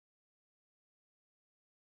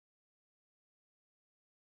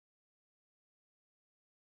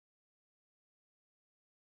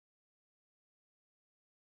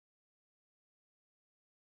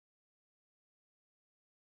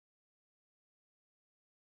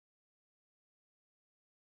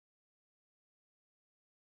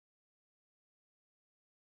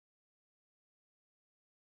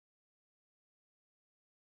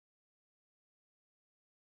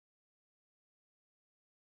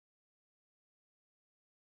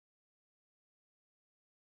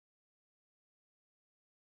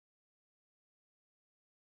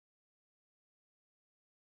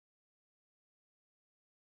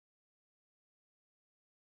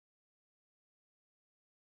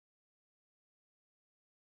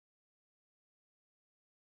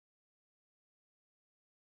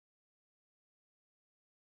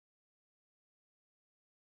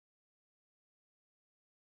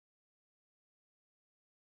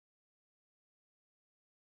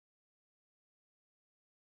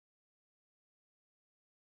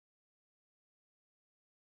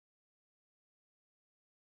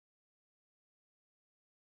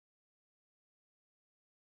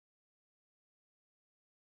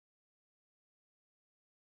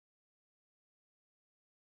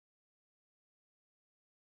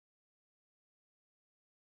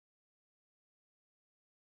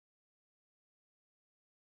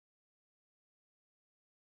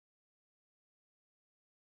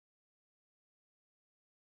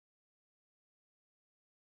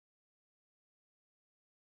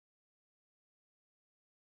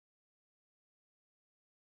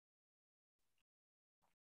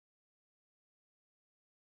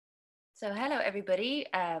So hello everybody.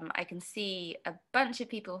 I can see a bunch of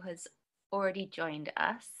people has already joined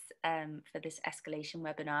us for this escalation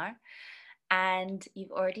webinar, and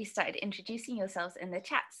you've already started introducing yourselves in the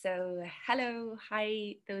chat. So hello,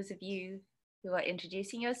 hi, those of you who are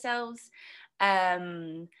introducing yourselves. A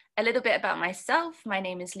little bit about myself. My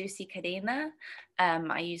name is Lucy Cadena.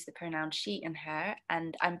 I use the pronoun she and her,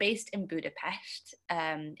 and I'm based in Budapest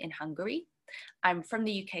in Hungary. I'm from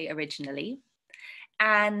the UK originally.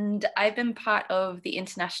 And I've been part of the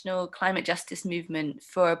international climate justice movement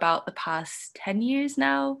for about the past 10 years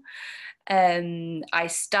now. I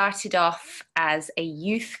started off as a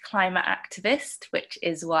youth climate activist, which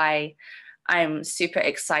is why I'm super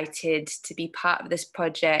excited to be part of this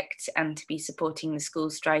project and to be supporting the school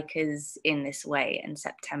strikers in this way in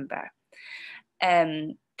September.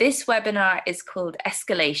 This webinar is called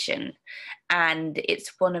Escalation, and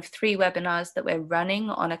it's one of 3 webinars that we're running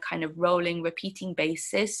on a kind of rolling, repeating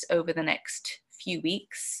basis over the next few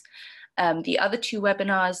weeks. The other 2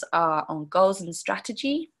 webinars are on goals and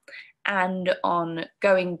strategy and on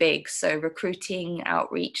going big, so recruiting,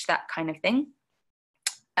 outreach, that kind of thing.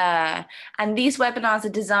 And these webinars are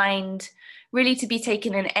designed really to be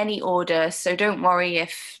taken in any order, so don't worry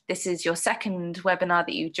if this is your 2nd webinar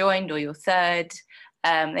that you joined or your 3rd.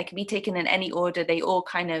 They can be taken in any order. They all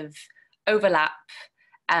kind of overlap,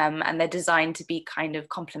 and they're designed to be kind of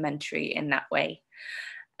complementary in that way.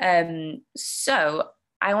 So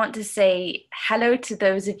I want to say hello to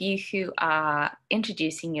those of you who are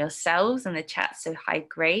introducing yourselves in the chat. So hi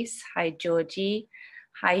Grace, hi Georgie,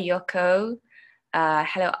 hi Yoko,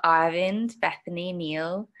 hello Arvind, Bethany,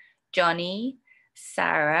 Neil, Johnny,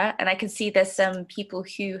 Sarah, and I can see there's some people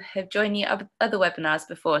who have joined the other webinars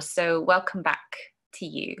before, so welcome back to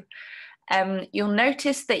you. You'll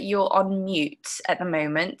notice that you're on mute at the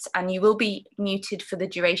moment, and you will be muted for the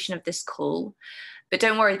duration of this call. But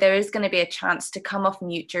don't worry, there is going to be a chance to come off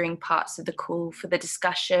mute during parts of the call for the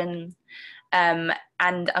discussion. And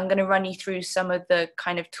I'm going to run you through some of the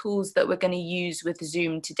kind of tools that we're going to use with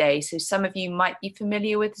Zoom today. So some of you might be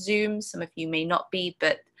familiar with Zoom, some of you may not be,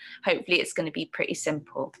 but hopefully it's going to be pretty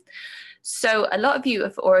simple. So a lot of you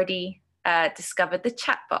have already discovered the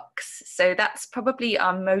chat box. So that's probably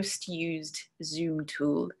our most used Zoom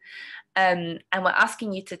tool. And we're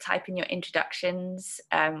asking you to type in your introductions,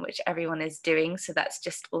 which everyone is doing. So that's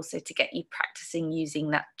just also to get you practicing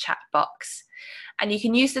using that chat box. And you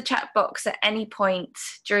can use the chat box at any point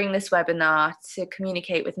during this webinar to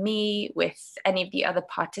communicate with me, with any of the other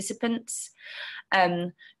participants.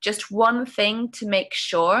 Just one thing to make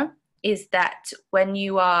sure is that when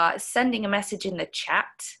you are sending a message in the chat,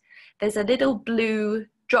 there's a little blue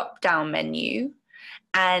drop-down menu,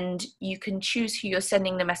 and you can choose who you're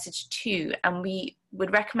sending the message to. And we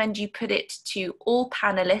would recommend you put it to all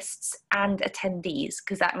panelists and attendees,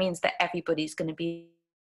 because that means that everybody's going to be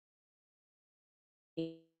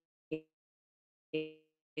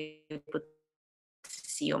able to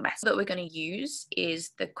see your message. What we're going to use is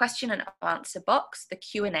the question and answer box, the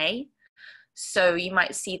Q&A. So you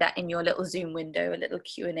might see that in your little Zoom window, a little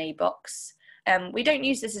Q&A box. We don't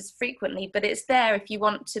use this as frequently, but it's there if you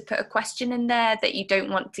want to put a question in there that you don't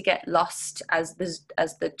want to get lost as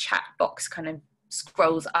the chat box kind of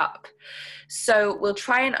scrolls up. So we'll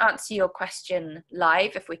try and answer your question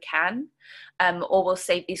live if we can, or we'll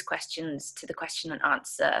save these questions to the question and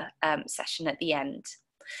answer session at the end.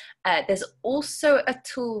 There's also a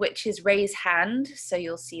tool which is raise hand. So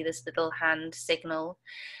you'll see this little hand signal.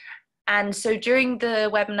 And so during the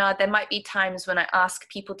webinar, there might be times when I ask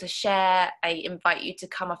people to share, I invite you to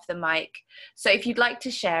come off the mic. So if you'd like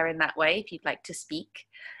to share in that way, if you'd like to speak,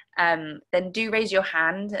 then do raise your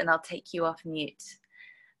hand and I'll take you off mute.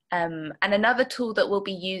 And another tool that we'll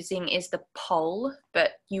be using is the poll,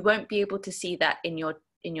 but you won't be able to see that in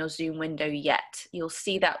your Zoom window yet. You'll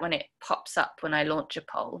see that when it pops up when I launch a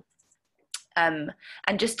poll. And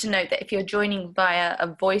just to note that if you're joining via a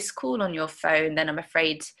voice call on your phone, then I'm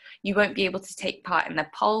afraid you won't be able to take part in the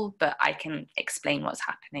poll, but I can explain what's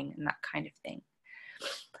happening and that kind of thing.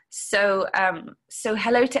 So, so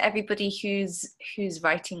hello to everybody who's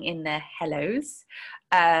writing in their hellos.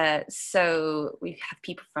 So we have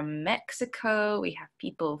people from Mexico, we have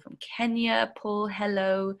people from Kenya, Paul,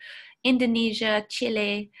 hello, Indonesia,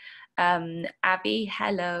 Chile, Abby,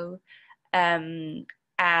 hello.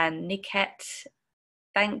 And Niket,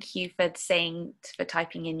 thank you for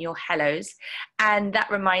typing in your hellos. And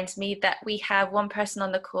that reminds me that we have one person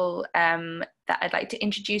on the call that I'd like to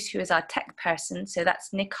introduce, who is our tech person. So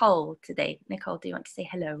that's Nicole today. Nicole, do you want to say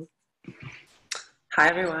hello? Hi,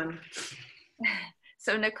 everyone.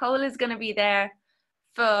 So Nicole is going to be there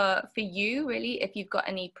for you, really, if you've got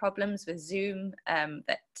any problems with Zoom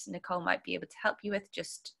that Nicole might be able to help you with,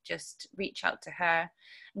 just reach out to her,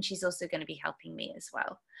 and she's also going to be helping me as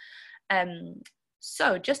well.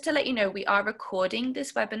 So just to let you know, we are recording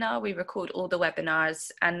this webinar. We record all the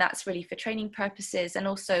webinars, and that's really for training purposes and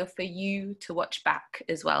also for you to watch back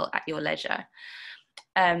as well at your leisure.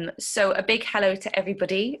 So a big hello to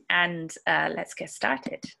everybody, and let's get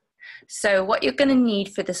started. So what you're going to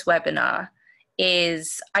need for this webinar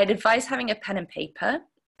is, I'd advise having a pen and paper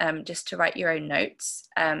just to write your own notes.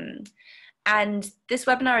 And this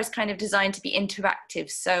webinar is kind of designed to be interactive.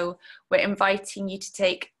 So we're inviting you to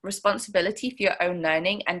take responsibility for your own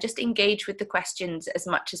learning and just engage with the questions as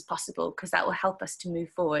much as possible, because that will help us to move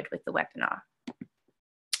forward with the webinar.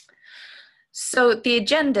 So the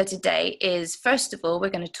agenda today is, first of all, we're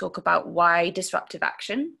going to talk about why disruptive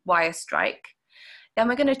action, why a strike. Then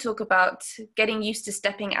we're going to talk about getting used to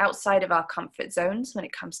stepping outside of our comfort zones when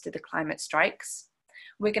it comes to the climate strikes.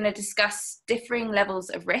 We're going to discuss differing levels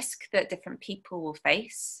of risk that different people will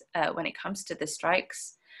face when it comes to the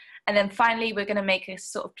strikes. And then finally, we're going to make a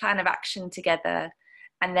sort of plan of action together.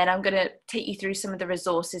 And then I'm going to take you through some of the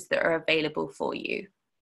resources that are available for you.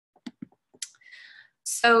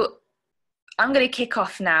 So I'm going to kick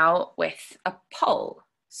off now with a poll.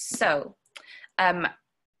 So,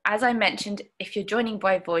 as I mentioned, if you're joining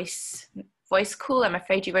by voice call, I'm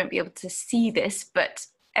afraid you won't be able to see this, but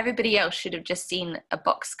everybody else should have just seen a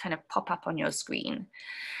box kind of pop up on your screen.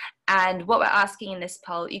 And what we're asking in this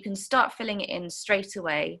poll, you can start filling it in straight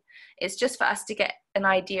away. It's just for us to get an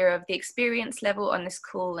idea of the experience level on this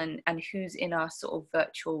call and who's in our sort of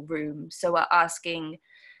virtual room. So we're asking,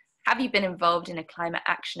 have you been involved in a climate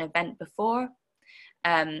action event before?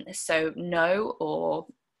 So no, or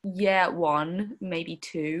yeah, 1, maybe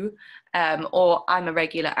 2, or I'm a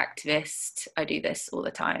regular activist, I do this all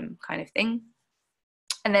the time kind of thing.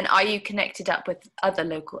 And then, are you connected up with other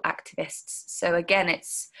local activists? So again,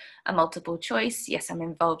 it's a multiple choice. Yes, I'm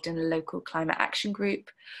involved in a local climate action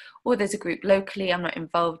group, or there's a group locally, I'm not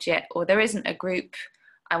involved yet, or there isn't a group,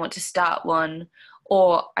 I want to start one,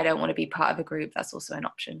 or I don't want to be part of a group, that's also an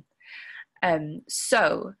option.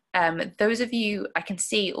 Those of you, I can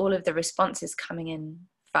see all of the responses coming in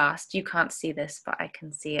fast. You can't see this, but I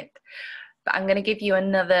can see it. But I'm going to give you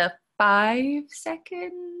another 5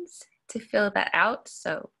 seconds to fill that out.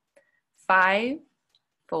 So 5,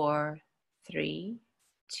 4, 3,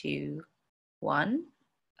 2, 1.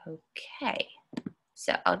 Okay.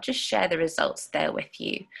 So I'll just share the results there with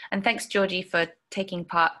you. And thanks, Georgie, for taking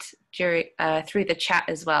part through the chat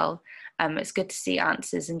as well. It's good to see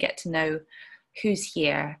answers and get to know who's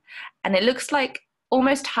here. And it looks like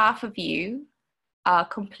almost half of you are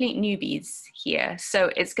complete newbies here.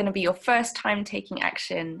 So it's going to be your first time taking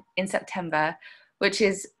action in September, which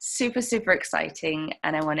is super, super exciting.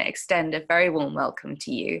 And I want to extend a very warm welcome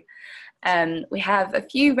to you. We have a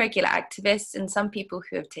few regular activists and some people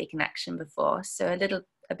who have taken action before. So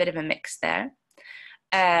a bit of a mix there.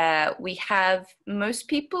 We have most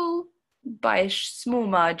people by a small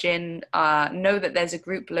margin know that there's a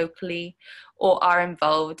group locally or are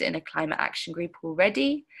involved in a climate action group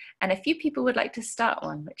already. And a few people would like to start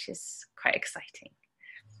one, which is quite exciting.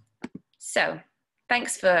 So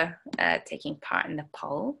thanks for taking part in the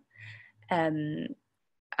poll.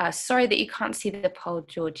 Sorry that you can't see the poll,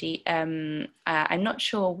 Georgie. I'm not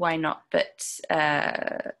sure why not, but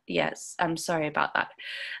yes, I'm sorry about that.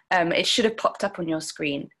 It should have popped up on your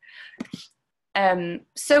screen.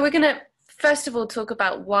 So we're going to first of all talk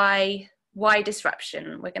about why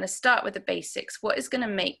disruption. We're going to start with the basics. What is going to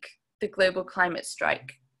make the global climate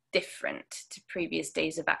strike different to previous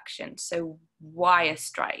days of action? So why a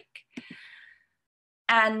strike?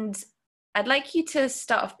 And I'd like you to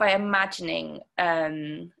start off by imagining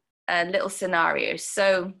a little scenario.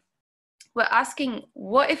 So we're asking,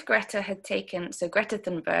 what if Greta had taken, so Greta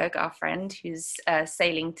Thunberg, our friend who's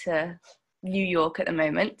sailing to New York at the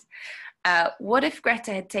moment, what if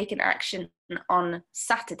Greta had taken action on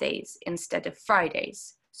Saturdays instead of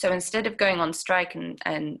Fridays? So instead of going on strike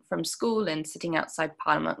and from school and sitting outside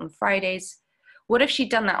Parliament on Fridays, what if she'd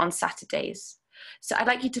done that on Saturdays? So I'd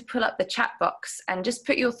like you to pull up the chat box and just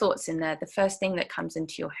put your thoughts in there, the first thing that comes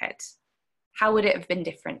into your head. How would it have been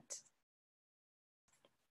different?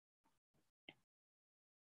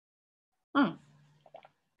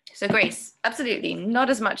 So Grace, absolutely, not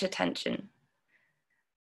as much attention.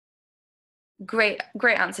 Great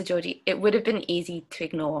answer, Georgie. It would have been easy to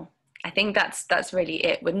ignore. I think that's really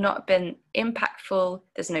it. Would not have been impactful.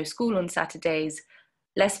 There's no school on Saturdays,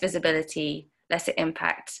 less visibility, less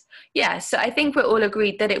impact. Yeah, so I think we're all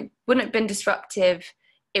agreed that it wouldn't have been disruptive.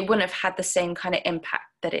 It wouldn't have had the same kind of impact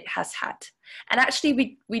that it has had. And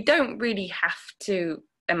actually, we don't really have to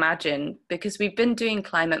imagine, because we've been doing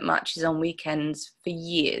climate marches on weekends for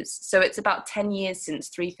years. So it's about 10 years since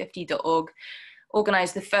 350.org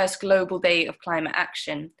organized the first global day of climate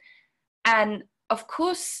action. And of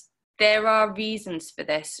course, there are reasons for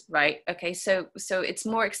this, right? Okay, so it's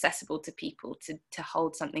more accessible to people to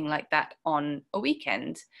hold something like that on a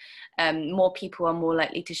weekend. More people are more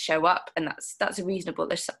likely to show up, and that's a reasonable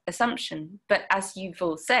assumption. But as you've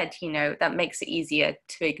all said, you know, that makes it easier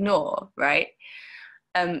to ignore, right?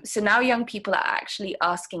 So now young people are actually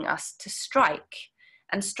asking us to strike.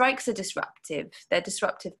 And strikes are disruptive. They're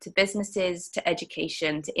disruptive to businesses, to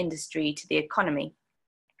education, to industry, to the economy.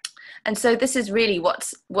 And so this is really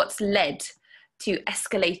what's led to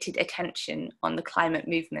escalated attention on the climate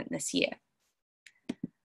movement this year.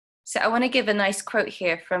 So I want to give a nice quote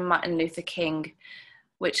here from Martin Luther King,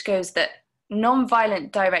 which goes that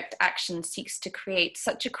non-violent direct action seeks to create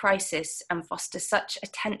such a crisis and foster such a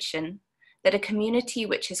tension that a community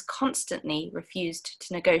which has constantly refused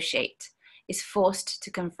to negotiate is forced to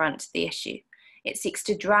confront the issue. It seeks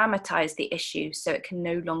to dramatize the issue so it can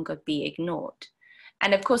no longer be ignored.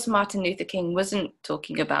 And of course, Martin Luther King wasn't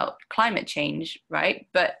talking about climate change, right?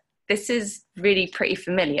 But this is really pretty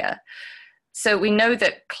familiar. So we know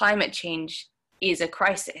that climate change is a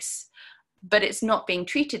crisis, but it's not being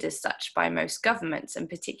treated as such by most governments, and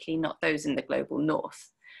particularly not those in the global north.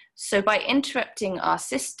 So by interrupting our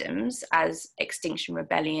systems, as Extinction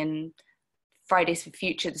Rebellion, Fridays for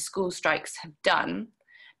Future, the school strikes have done,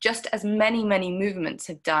 just as many, many movements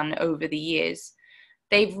have done over the years,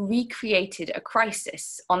 they've recreated a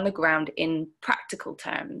crisis on the ground in practical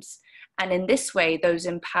terms. And in this way, those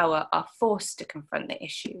in power are forced to confront the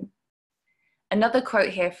issue. Another quote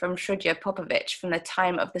here from Srđan Popović from the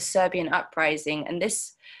time of the Serbian uprising, and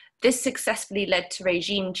this successfully led to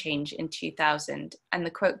regime change in 2000. And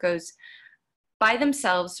the quote goes, "By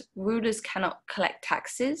themselves, rulers cannot collect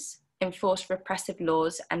taxes, enforce repressive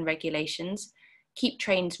laws and regulations, keep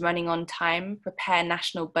trains running on time, prepare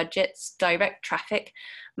national budgets, direct traffic,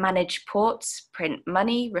 manage ports, print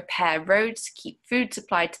money, repair roads, keep food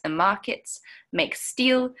supplied to the markets, make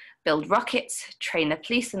steel, build rockets, train the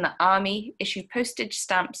police and the army, issue postage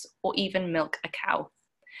stamps, or even milk a cow."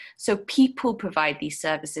 So people provide these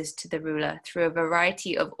services to the ruler through a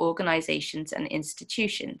variety of organizations and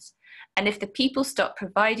institutions. And if the people stop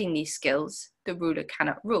providing these skills, the ruler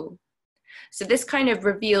cannot rule. So this kind of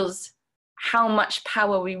reveals how much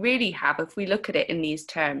power we really have if we look at it in these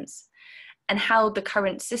terms, and how the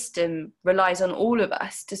current system relies on all of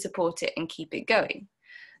us to support it and keep it going.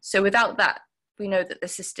 So without that, we know that the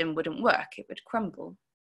system wouldn't work, it would crumble.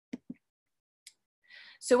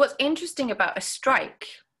 So what's interesting about a strike,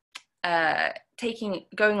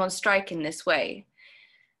 going on strike in this way,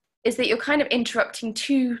 is that you're kind of interrupting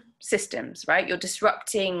two systems, right? You're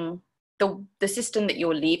disrupting the system that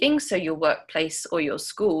you're leaving, so your workplace or your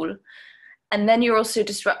school, and then you're also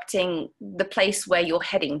disrupting the place where you're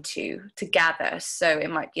heading to gather. So it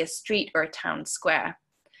might be a street or a town square.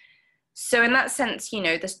 So in that sense, you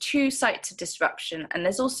know, there's two sites of disruption, and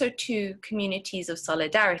there's also two communities of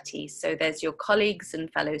solidarity. So there's your colleagues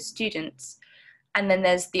and fellow students, and then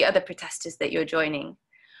there's the other protesters that you're joining.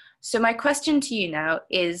 So my question to you now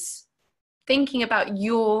is, thinking about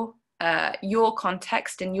your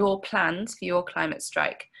context and your plans for your climate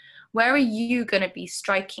strike, where are you going to be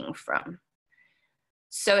striking from?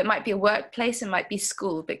 So it might be a workplace, it might be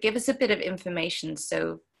school, but give us a bit of information.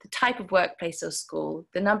 So the type of workplace or school,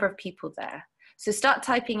 the number of people there. So start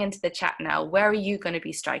typing into the chat now, where are you going to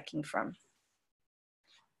be striking from?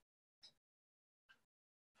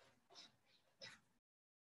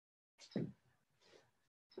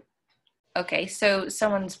 Okay, so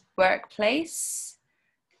someone's workplace.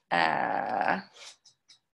 Belen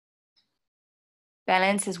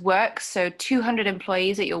says work, so 200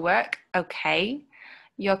 employees at your work. Okay.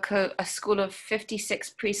 Yoko, a school of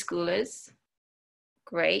 56 preschoolers.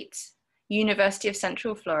 Great. University of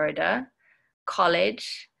Central Florida.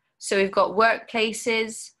 College. So we've got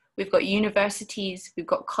workplaces, we've got universities, we've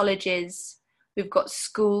got colleges, we've got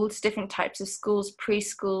schools, different types of schools,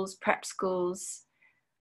 preschools, prep schools.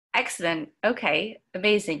 Excellent. Okay,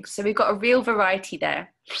 amazing. So we've got a real variety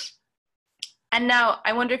there. And now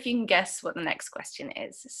I wonder if you can guess what the next question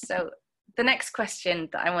is. So the next question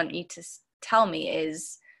that I want you to tell me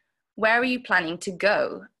is, where are you planning to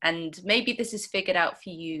go? And maybe this is figured out for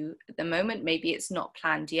you at the moment, maybe it's not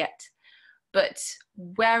planned yet, but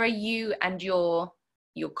where are you and your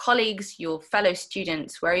colleagues, your fellow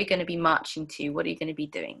students, where are you going to be marching to? What are you going to be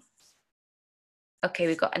doing? Okay,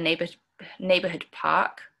 we've got a neighborhood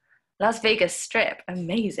park. Las Vegas Strip,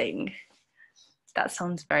 amazing. That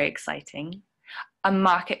sounds very exciting. A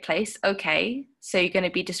marketplace, okay. So you're going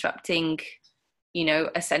to be disrupting, you know,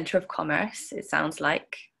 a center of commerce, it sounds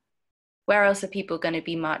like. Where else are people going to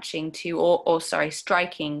be marching to, or sorry,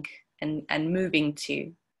 striking and moving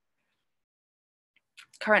to?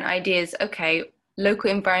 Current ideas, okay.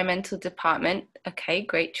 Local environmental department, okay,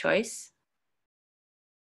 great choice.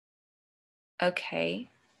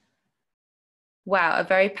 Okay. Wow, a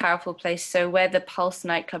very powerful place. So where the Pulse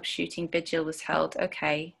nightclub shooting vigil was held,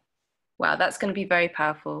 okay. Wow, that's going to be very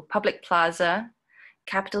powerful. Public plaza,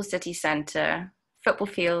 capital city center, football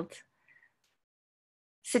field,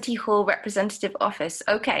 city hall representative office,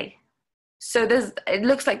 okay. So it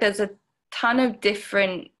looks like there's a ton of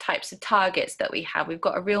different types of targets that we have. We've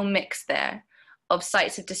got a real mix there of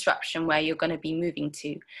sites of disruption where you're going to be moving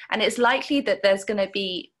to. And it's likely that there's going to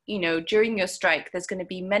be, you know, during your strike, there's going to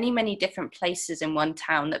be many, many different places in one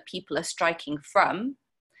town that people are striking from,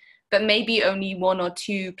 but maybe only one or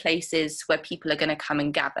two places where people are going to come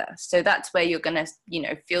and gather. So that's where you're going to, you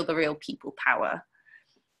know, feel the real people power.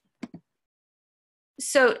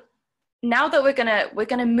 So now that we're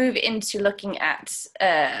gonna move into looking at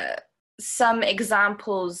some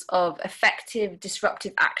examples of effective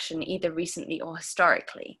disruptive action, either recently or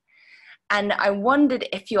historically. And I wondered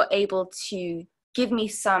if you're able to give me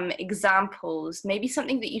some examples, maybe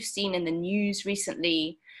something that you've seen in the news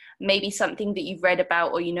recently, maybe something that you've read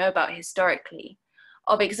about or you know about historically,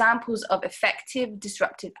 of examples of effective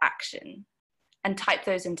disruptive action, and type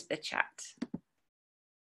those into the chat.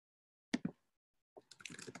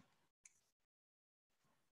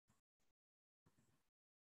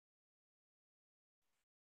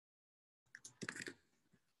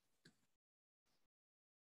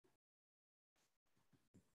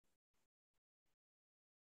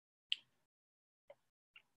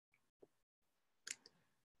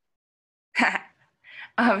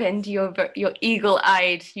 Arvind, you're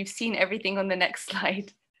eagle-eyed. You've seen everything on the next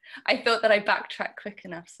slide. I thought that I backtracked quick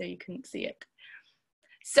enough so you couldn't see it.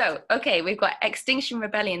 So, okay, we've got Extinction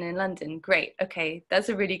Rebellion in London. Great, okay, that's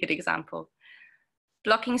a really good example.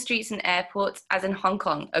 Blocking streets and airports, as in Hong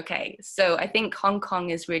Kong. Okay, so I think Hong Kong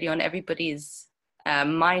is really on everybody's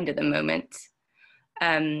mind at the moment.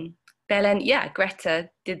 Belen, yeah, Greta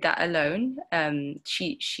did that alone.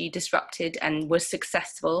 She disrupted and was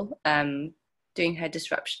successful doing her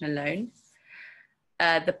disruption alone.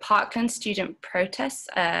 The Parkland student protests,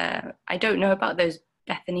 I don't know about those,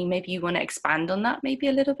 Bethany. Maybe you want to expand on that maybe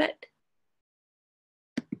a little bit?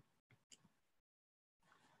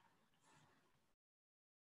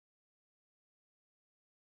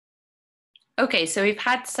 Okay, so we've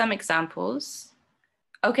had some examples.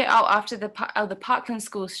 Okay, oh, after the Parkland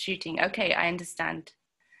school shooting. Okay, I understand.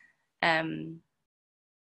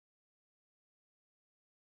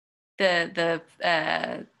 The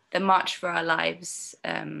March for Our Lives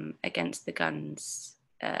against the guns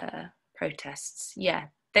protests. Yeah,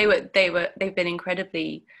 they've been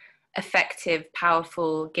incredibly effective,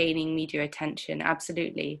 powerful, gaining media attention,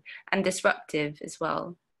 absolutely, and disruptive as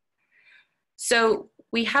well. So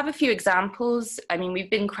we have a few examples. I mean,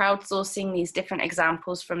 we've been crowdsourcing these different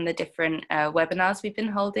examples from the different webinars we've been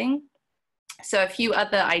holding. So a few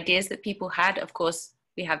other ideas that people had, of course,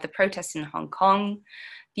 we have the protests in Hong Kong,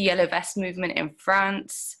 the Yellow Vest movement in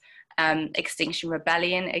France, Extinction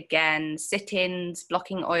Rebellion, again, sit-ins,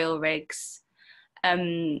 blocking oil rigs.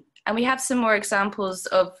 And we have some more examples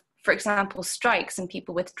of, for example, strikes and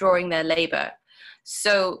people withdrawing their labor.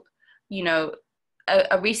 So, you know,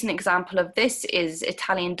 a recent example of this is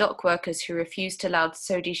Italian dock workers who refused to allow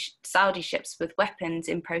Saudi ships with weapons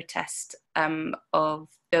in protest of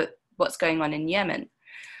what's going on in Yemen.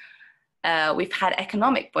 We've had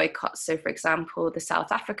economic boycotts. So, for example, the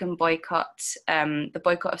South African boycott, the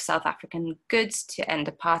boycott of South African goods to end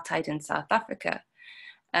apartheid in South Africa.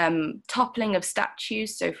 Toppling of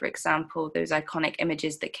statues. So, for example, those iconic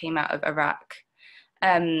images that came out of Iraq.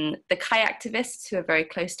 The kayak activists who are very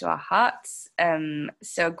close to our hearts.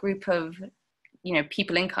 So a group of, you know,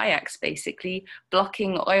 people in kayaks basically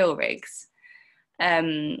blocking oil rigs.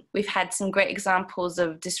 We've had some great examples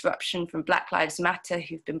of disruption from Black Lives Matter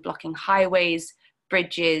who've been blocking highways,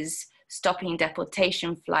 bridges, stopping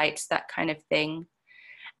deportation flights, that kind of thing.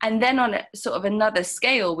 And then on a sort of another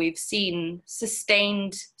scale, we've seen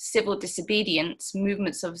sustained civil disobedience,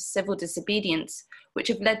 movements of civil disobedience, which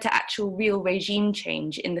have led to actual real regime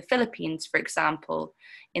change in the Philippines, for example,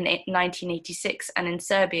 in 1986, and in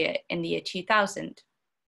Serbia in the year 2000.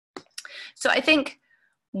 So I think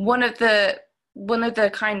one of the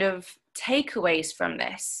kind of takeaways from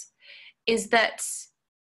this is that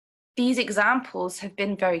these examples have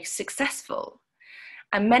been very successful.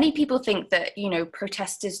 And many people think that,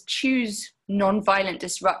 protesters choose non-violent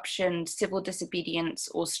disruption, civil disobedience,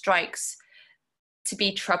 or strikes to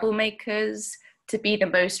be troublemakers, to be the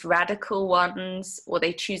most radical ones, or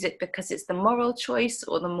they choose it because it's the moral choice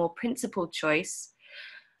or the more principled choice,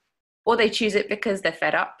 or they choose it because they're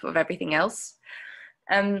fed up of everything else.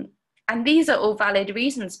 And these are all valid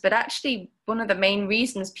reasons, but actually one of the main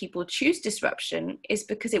reasons people choose disruption is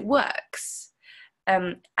because it works.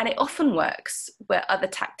 And it often works where other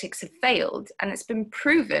tactics have failed, and it's been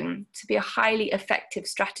proven to be a highly effective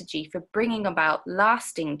strategy for bringing about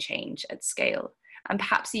lasting change at scale, and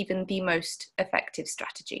perhaps even the most effective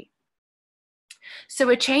strategy. So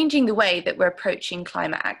we're changing the way that we're approaching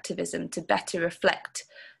climate activism to better reflect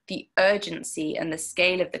the urgency and the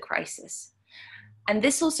scale of the crisis. And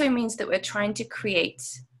this also means that we're trying to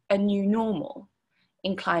create a new normal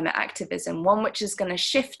in climate activism, one which is going to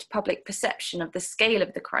shift public perception of the scale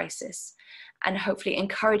of the crisis and hopefully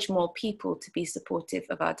encourage more people to be supportive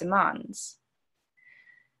of our demands.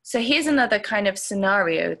 So here's another kind of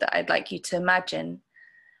scenario that I'd like you to imagine.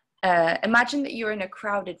 Imagine that you're in a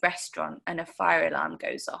crowded restaurant and a fire alarm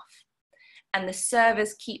goes off, and the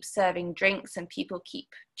servers keep serving drinks and people keep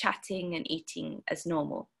chatting and eating as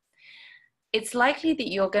normal. It's likely that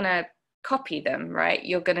you're going to copy them, right?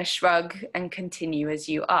 You're going to shrug and continue as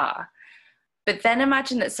you are. But then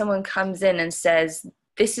imagine that someone comes in and says,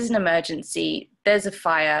 this is an emergency, there's a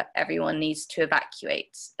fire, everyone needs to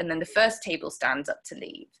evacuate. And then the first table stands up to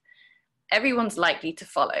leave. Everyone's likely to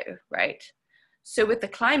follow, right? So with the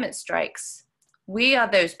climate strikes, we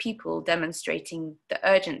are those people demonstrating the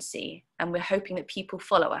urgency, and we're hoping that people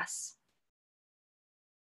follow us.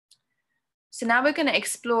 So now we're going to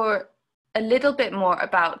explore a little bit more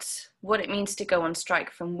about what it means to go on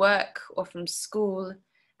strike from work or from school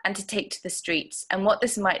and to take to the streets, and what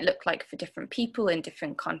this might look like for different people in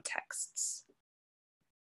different contexts.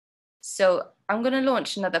 So I'm going to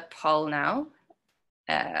launch another poll now.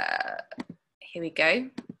 Here we go.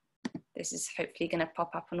 This is hopefully going to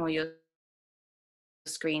pop up on all your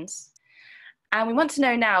screens. And we want to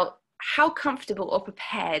know now, how comfortable or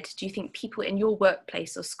prepared do you think people in your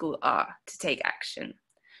workplace or school are to take action?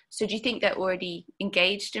 So do you think they're already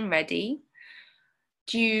engaged and ready?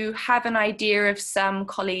 Do you have an idea of some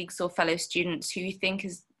colleagues or fellow students who you think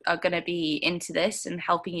are going to be into this and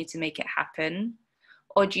helping you to make it happen?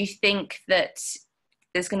 Or do you think that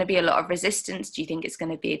there's going to be a lot of resistance? Do you think it's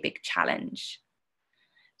going to be a big challenge?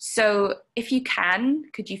 So if you can,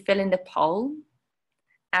 could you fill in the poll,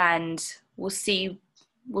 and we'll see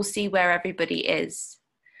where everybody is.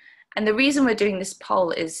 And the reason we're doing this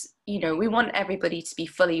poll is, we want everybody to be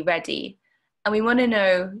fully ready, and we want to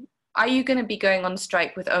know, are you going to be going on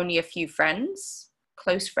strike with only a few friends,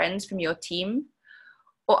 close friends from your team?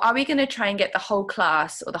 Or are we going to try and get the whole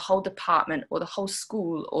class or the whole department or the whole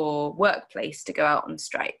school or workplace to go out on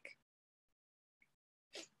strike?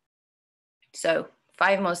 So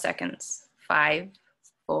 5 more seconds. 5,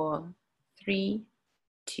 4, 3,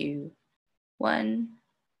 2, 1.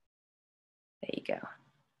 There you go.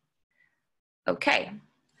 Okay.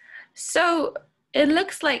 So it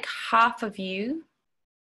looks like half of you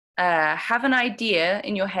have an idea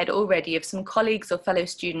in your head already of some colleagues or fellow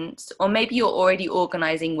students, or maybe you're already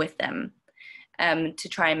organizing with them to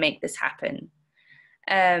try and make this happen.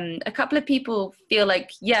 A couple of people feel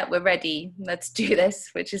like, yeah, we're ready, let's do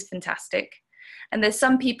this, which is fantastic. And there's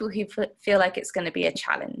some people who feel like it's going to be a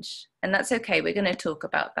challenge, and that's okay. We're going to talk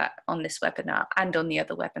about that on this webinar and on the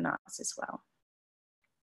other webinars as well.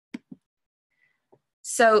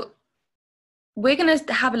 So we're going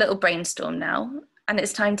to have a little brainstorm now, and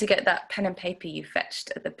it's time to get that pen and paper you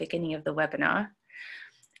fetched at the beginning of the webinar.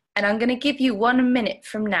 And I'm going to give you 1 minute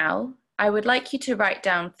from now. I would like you to write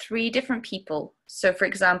down 3 different people. So for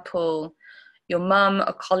example, your mum,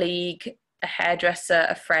 a colleague, a hairdresser,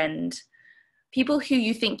 a friend, people who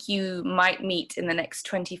you think you might meet in the next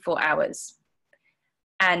 24 hours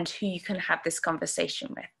and who you can have this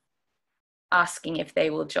conversation with, asking if they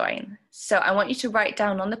will join. So I want you to write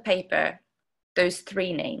down on the paper those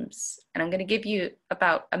 3 names, and I'm going to give you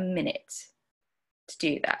about a minute to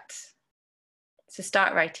do that. So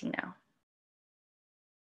start writing now.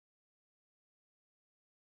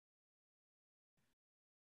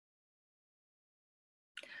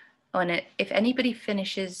 Oh, and if anybody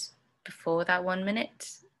finishes before that 1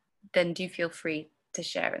 minute, then do feel free to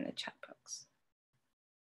share in the chat box.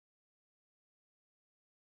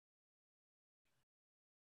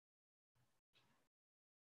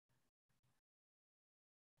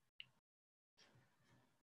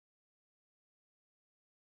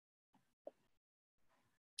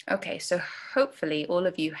 Okay, so hopefully all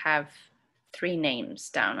of you have 3 names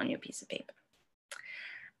down on your piece of paper.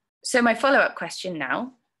 So my follow-up question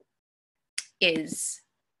now is,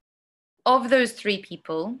 of those three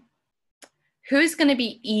people, who's going to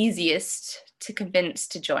be easiest to convince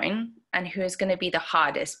to join and who is going to be the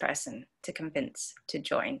hardest person to convince to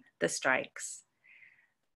join the strikes?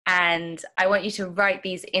 And I want you to write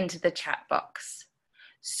these into the chat box.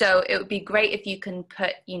 So it would be great if you can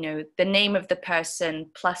put, the name of the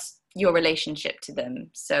person plus your relationship to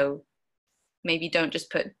them. So maybe don't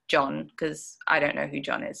just put John, because I don't know who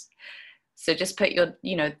John is. So just put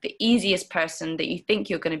the easiest person that you think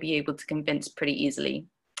you're going to be able to convince pretty easily,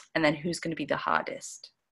 and then who's going to be the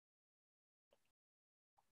hardest.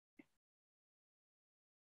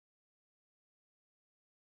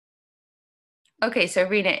 Okay, so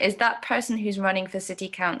Rena, is that person who's running for city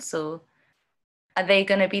council, are they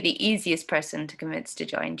going to be the easiest person to convince to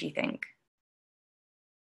join, do you think?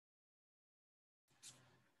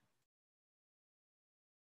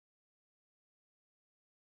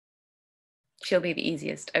 She'll be the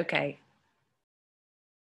easiest, okay.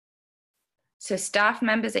 So staff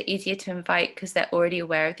members are easier to invite because they're already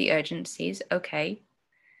aware of the urgencies, okay.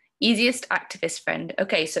 Easiest activist friend,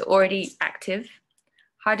 okay, so already active.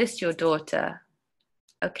 Hardest your daughter,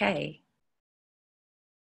 okay.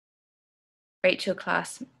 Rachel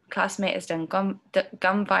classmate has done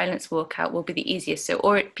gun violence walkout will be the easiest. So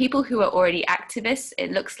or people who are already activists,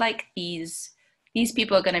 it looks like these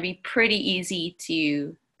people are going to be pretty easy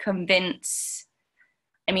to convince.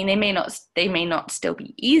 I mean, they may not still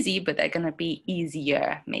be easy, but they're going to be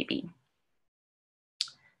easier maybe.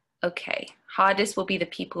 Okay, hardest will be the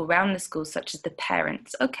people around the school, such as the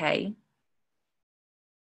parents. Okay.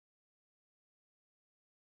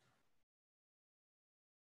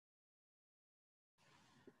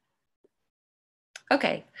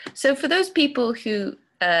 Okay, so for those people who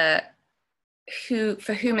for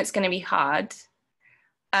whom it's going to be hard,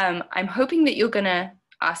 I'm hoping that you're going to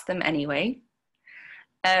ask them anyway,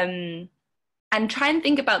 and try and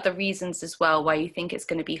think about the reasons as well why you think it's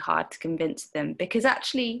going to be hard to convince them, because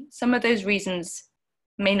actually some of those reasons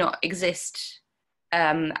may not exist.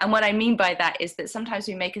 And what I mean by that is that sometimes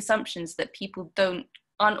we make assumptions that people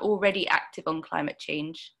aren't already active on climate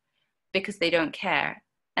change because they don't care.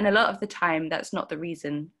 And a lot of the time, that's not the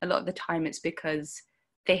reason. A lot of the time, it's because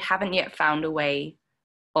they haven't yet found a way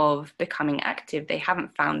of becoming active. They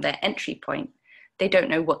haven't found their entry point. They don't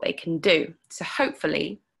know what they can do. So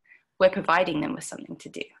hopefully, we're providing them with something to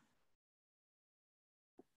do.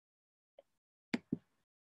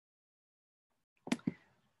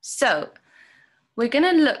 So we're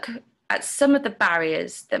going to look at some of the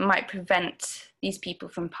barriers that might prevent these people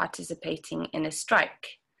from participating in a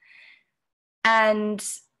strike. And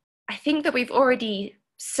I think that we've already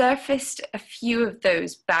surfaced a few of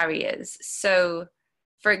those barriers. So,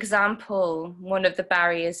 for example, one of the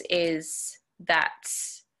barriers is that,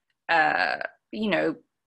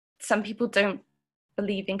 some people don't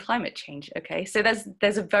believe in climate change, okay? So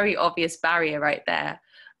there's a very obvious barrier right there,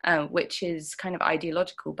 which is kind of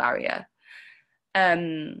ideological barrier.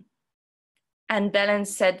 And Belen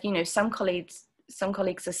said, some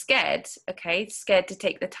colleagues are scared, okay, scared to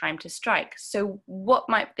take the time to strike. So what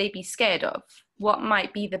might they be scared of? What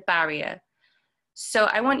might be the barrier? So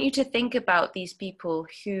I want you to think about these people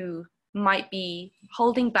who might be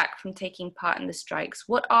holding back from taking part in the strikes.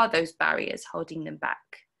 What are those barriers holding them back?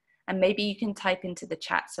 And maybe you can type into the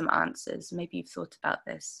chat some answers. Maybe you've thought about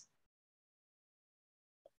this.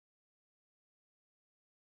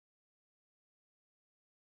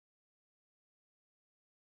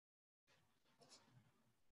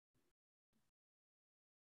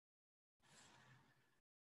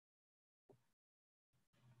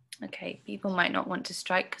 Okay, people might not want to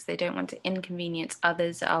strike because they don't want to inconvenience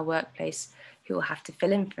others at our workplace who will have to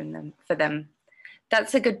fill in for them.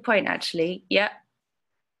 That's a good point, actually. Yeah.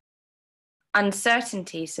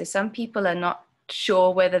 Uncertainty. So some people are not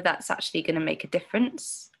sure whether that's actually going to make a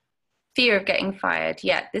difference. Fear of getting fired.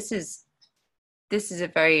 Yeah, this is a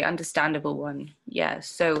very understandable one. Yeah.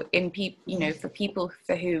 So for people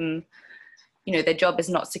for whom, their job is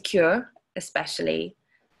not secure, especially,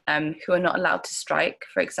 who are not allowed to strike,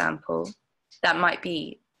 for example, that might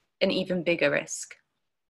be an even bigger risk.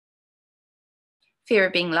 Fear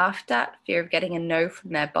of being laughed at, fear of getting a no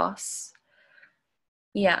from their boss.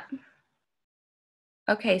 Yeah.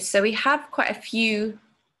 Okay, so we have quite a few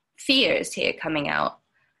fears here coming out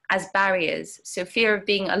as barriers. So fear of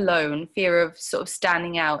being alone, fear of sort of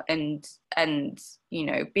standing out and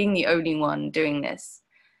being the only one doing this.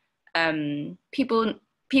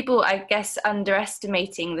 People, I guess,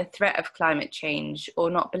 underestimating the threat of climate change or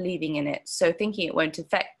not believing in it. So thinking it won't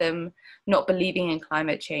affect them, not believing in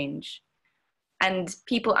climate change. and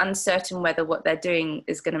people uncertain whether what they're doing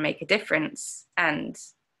is going to make a difference. And,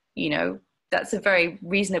 you know, that's a very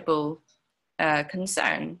reasonable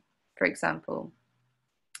concern, for example.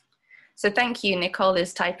 So thank you. Nicole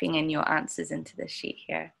is typing in your answers into the sheet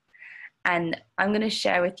here. And I'm going to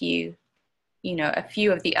share with you, you know, a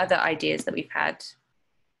few of the other ideas that we've had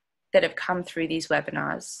that have come through these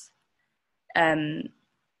webinars.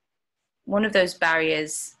 One of those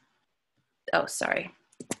barriers, oh, sorry,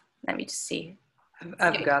 let me just see.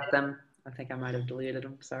 I've got them. I think I might have deleted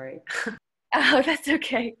them, sorry. Oh, that's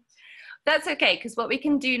okay. That's okay, because what we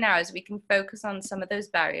can do now is we can focus on some of those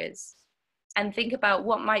barriers and think about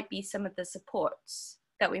what might be some of the supports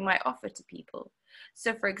that we might offer to people.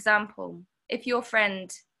 So for example, if your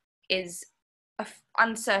friend is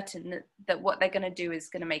uncertain that what they're going to do is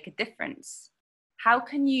going to make a difference, how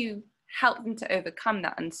can you help them to overcome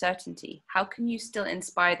that uncertainty? How can you still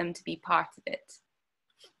inspire them to be part of it?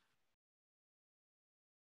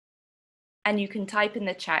 And you can type in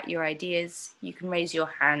the chat your ideas. You can raise your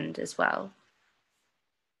hand as well.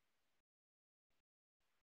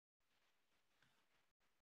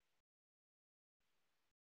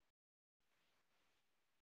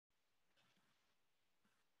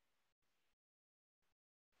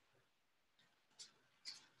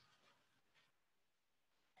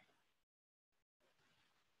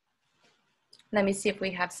 Let me see if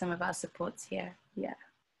we have some of our supports here. Yeah.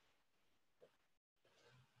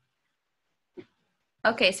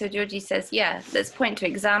 Okay, so Georgie says, yeah, let's point to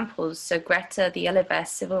examples. So Greta, the Yellow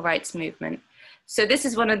Vest, civil rights movement. So this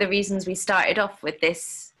is one of the reasons we started off with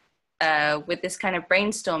this kind of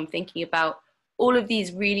brainstorm, thinking about all of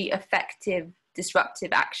these really effective,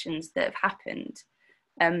 disruptive actions that have happened,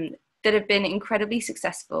 that have been incredibly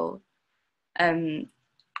successful, and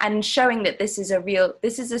showing that this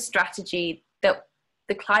is a strategy that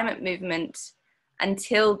the climate movement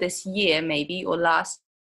until this year maybe, or last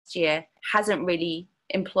year, hasn't really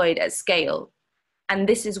employed at scale. And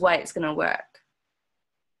this is why it's going to work.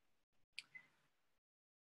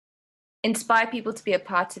 Inspire people to be a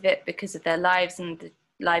part of it because of their lives and the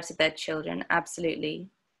lives of their children, absolutely.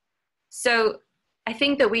 So I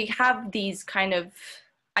think that we have these kind of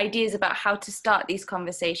ideas about how to start these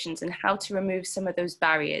conversations and how to remove some of those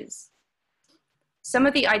barriers. Some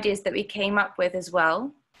of the ideas that we came up with as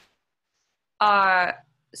well are,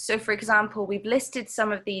 so for example, we've listed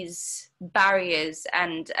some of these barriers,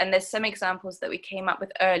 and there's some examples that we came up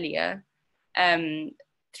with earlier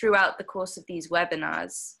throughout the course of these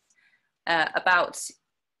webinars about,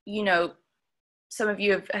 you know, some of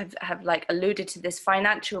you have like alluded to this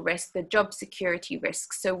financial risk, the job security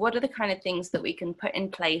risk. So what are the kind of things that we can put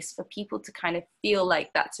in place for people to kind of feel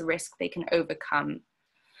like that's a risk they can overcome?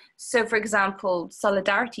 So for example,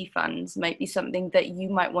 solidarity funds might be something that you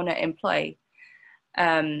might want to employ.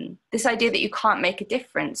 This idea that you can't make a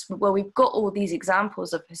difference. Well, we've got all these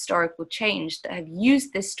examples of historical change that have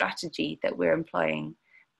used this strategy that we're employing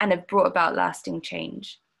and have brought about lasting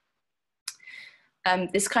change.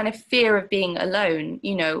 This kind of fear of being alone,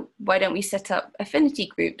 you know, why don't we set up affinity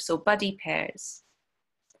groups or buddy pairs?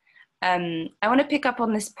 I want to pick up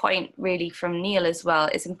on this point really from Neil as well.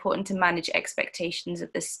 It's important to manage expectations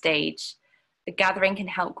at this stage. The gathering can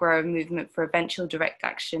help grow a movement for eventual direct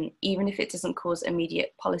action, even if it doesn't cause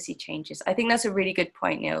immediate policy changes. I think that's a really good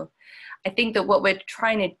point, Neil. I think that what we're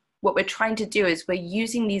trying to do is we're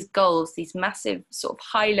using these goals, these massive sort of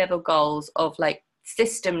high level goals of like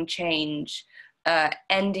system change,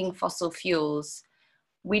 ending fossil fuels.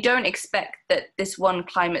 We don't expect that this one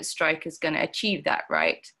climate strike is going to achieve that,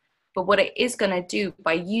 right? But what it is going to do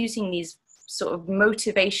by using these sort of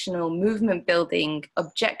motivational movement building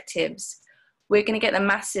objectives, we're going to get the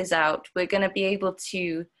masses out. We're going to be able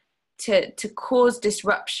to cause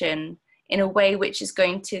disruption in a way which is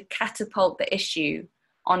going to catapult the issue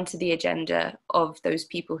onto the agenda of those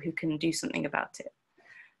people who can do something about it.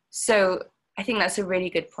 So I think that's a really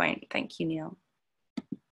good point. Thank you, Neil.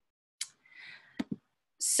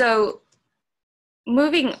 So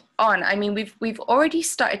moving on, I mean, we've already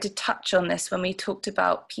started to touch on this when we talked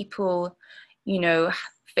about people, you know,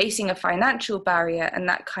 facing a financial barrier and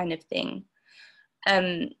that kind of thing.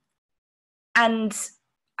 And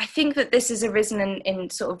I think that this has arisen in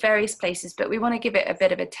sort of various places, but we want to give it a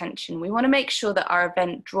bit of attention. We want to make sure that our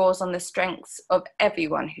event draws on the strengths of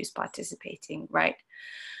everyone who's participating, right?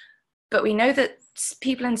 But we know that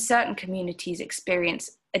people in certain communities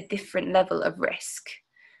experience a different level of risk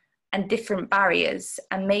and different barriers,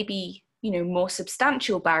 and maybe, you know, more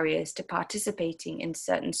substantial barriers to participating in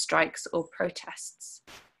certain strikes or protests.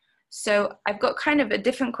 So I've got kind of a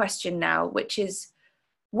different question now, which is,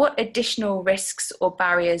 what additional risks or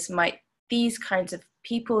barriers might these kinds of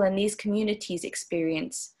people in these communities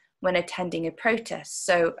experience when attending a protest.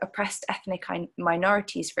 So oppressed ethnic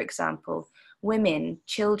minorities, for example, women,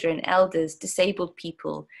 children, elders, disabled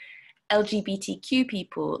people, LGBTQ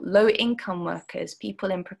people, low-income workers,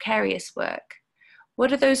 people in precarious work.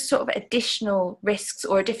 What are those sort of additional risks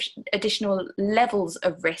or additional levels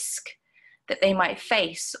of risk that they might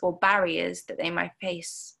face, or barriers that they might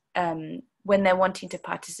face when they're wanting to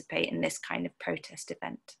participate in this kind of protest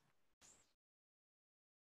event?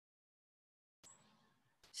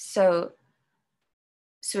 So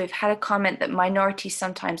we've had a comment that minorities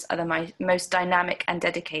sometimes are the most dynamic and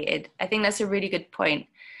dedicated. I think that's a really good point.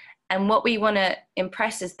 And what we want to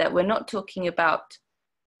impress is that we're not talking about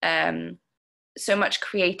so much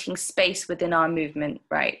creating space within our movement,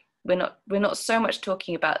 right? We're not so much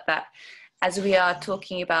talking about that as we are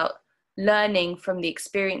talking about learning from the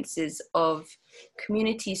experiences of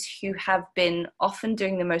communities who have been often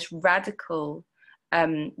doing the most radical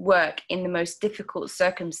work in the most difficult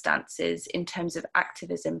circumstances in terms of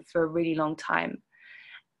activism for a really long time,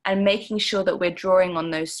 and making sure that we're drawing on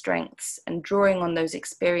those strengths and drawing on those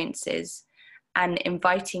experiences and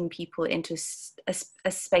inviting people into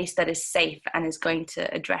a space that is safe and is going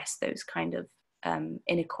to address those kind of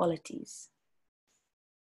inequalities.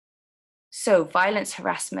 So violence,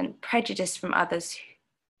 harassment, prejudice from others,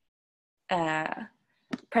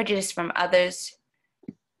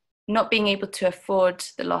 not being able to afford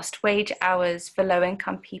the lost wage hours for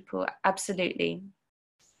low-income people, absolutely.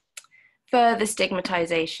 Further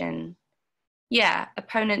stigmatization. Yeah,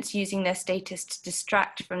 opponents using their status to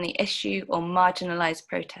distract from the issue or marginalize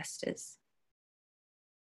protesters.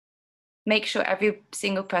 Make sure every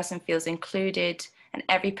single person feels included and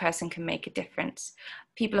every person can make a difference.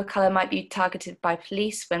 People of color might be targeted by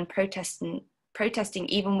police when protesting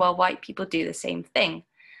even while white people do the same thing.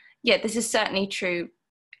 Yeah, this is certainly true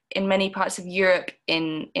in many parts of Europe,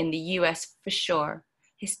 in the US for sure.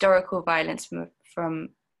 Historical violence from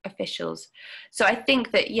officials. So I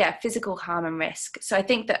think that, yeah, physical harm and risk. So I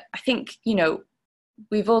think, you know,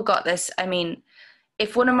 we've all got this. I mean,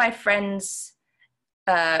 if one of my friends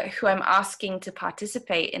who I'm asking to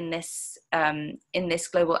participate in this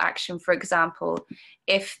global action, for example,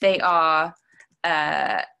 if they are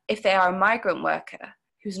a migrant worker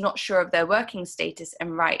who's not sure of their working status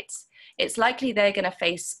and rights, it's likely they're going to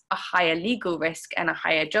face a higher legal risk and a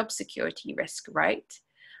higher job security risk, right?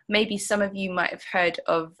 Maybe some of you might have heard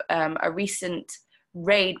of a recent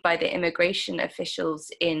raid by the immigration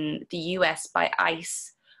officials in the US by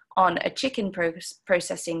ICE on a chicken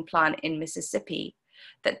processing plant in Mississippi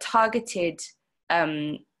that targeted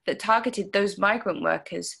those migrant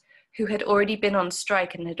workers who had already been on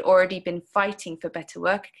strike and had already been fighting for better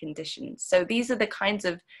worker conditions. So these are the kinds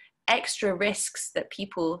of extra risks that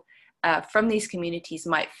people from these communities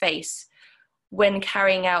might face when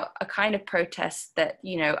carrying out a kind of protest that,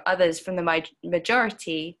 you know, others from the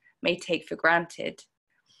majority may take for granted.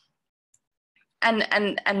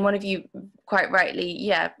 And one of you quite rightly,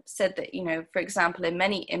 yeah, said that, you know, for example, in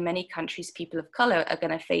many countries, people of color are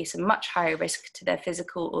going to face a much higher risk to their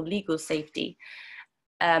physical or legal safety.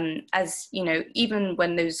 As you know, even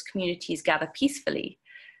when those communities gather peacefully,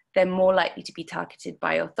 they're more likely to be targeted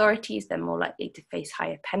by authorities, they're more likely to face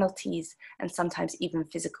higher penalties, and sometimes even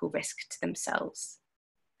physical risk to themselves.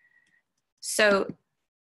 So,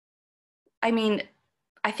 I mean,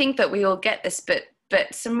 I think that we all get this, but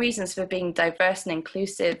some reasons for being diverse and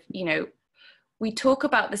inclusive, you know, we talk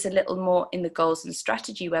about this a little more in the goals and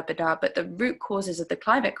strategy webinar, but the root causes of the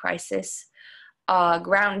climate crisis are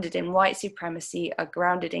grounded in white supremacy, are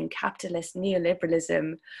grounded in capitalist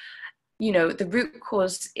neoliberalism. You know, the root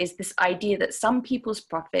cause is this idea that some people's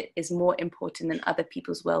profit is more important than other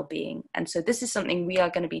people's well-being. And so this is something we are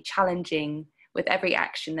going to be challenging with every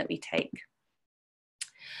action that we take.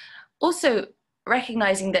 Also,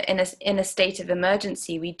 recognizing that in a state of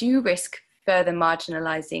emergency, we do risk further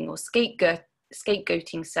marginalizing or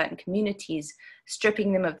scapegoating certain communities,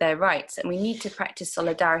 stripping them of their rights, and we need to practice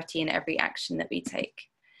solidarity in every action that we take.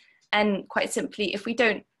 And quite simply, if we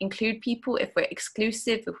don't include people, if we're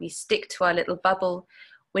exclusive, if we stick to our little bubble,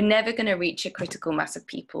 we're never going to reach a critical mass of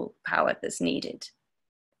people power that's needed.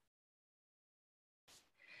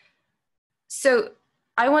 So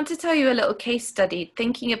I want to tell you a little case study,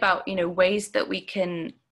 thinking about, you know, ways that we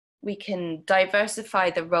can diversify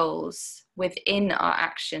the roles within our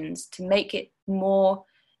actions to make it more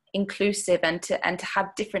inclusive and to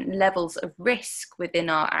have different levels of risk within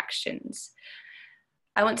our actions.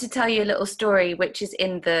 I want to tell you a little story which is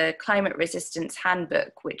in the Climate Resistance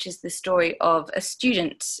Handbook, which is the story of a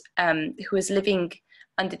student who was living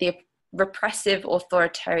under the repressive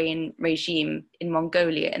authoritarian regime in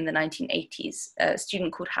Mongolia in the 1980s, a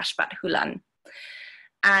student called Hashbat Hulan.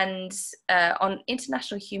 And on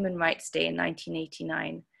International Human Rights Day in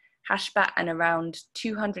 1989, Hashbat and around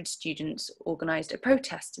 200 students organized a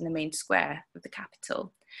protest in the main square of the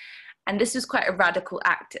capital. And this was quite a radical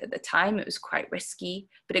act at the time. It was quite risky,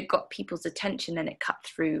 but it got people's attention and it cut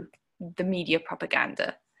through the media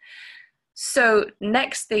propaganda. So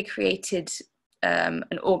next they created an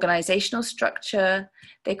organizational structure.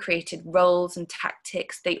 They created roles and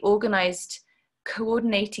tactics. They organized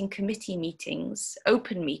coordinating committee meetings,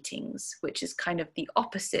 open meetings, which is kind of the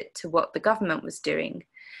opposite to what the government was doing,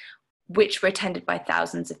 which were attended by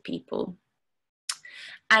thousands of people.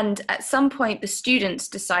 And at some point, the students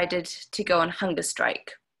decided to go on hunger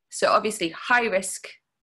strike. So obviously, high risk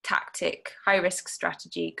tactic, high risk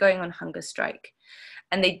strategy, going on hunger strike.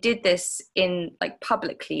 And they did this in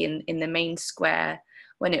publicly in the main square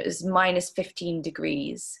when it was minus 15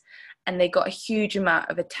 degrees. And they got a huge amount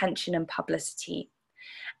of attention and publicity.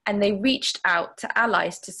 And they reached out to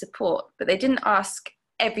allies to support, but they didn't ask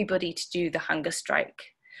everybody to do the hunger strike.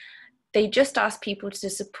 They just asked people to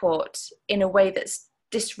support in a way that's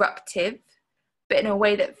disruptive, but in a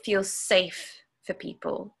way that feels safe for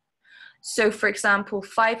people. So for example,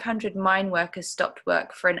 500 mine workers stopped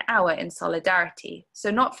work for an hour in solidarity.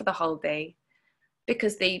 So not for the whole day,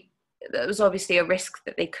 because that was obviously a risk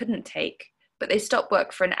that they couldn't take, but they stopped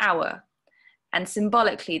work for an hour. And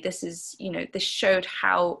symbolically, this showed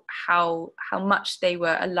how much they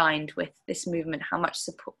were aligned with this movement, how much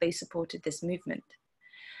support they supported this movement.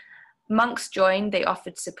 Monks joined, they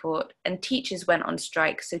offered support, and teachers went on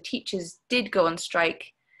strike. So teachers did go on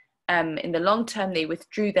strike. In the long term, they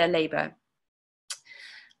withdrew their labor.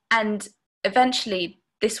 And eventually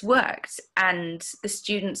this worked and the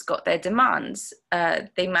students got their demands.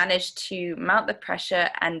 They managed to mount the pressure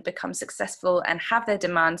and become successful and have their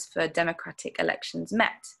demands for democratic elections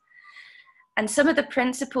met. And some of the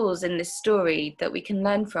principles in this story that we can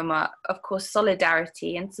learn from are, of course,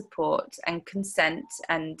 solidarity and support and consent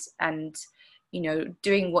and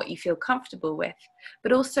doing what you feel comfortable with,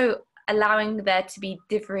 but also allowing there to be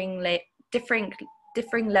differing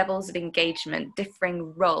levels of engagement,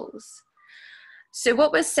 differing roles. So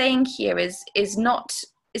what we're saying here is not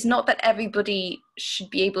that everybody should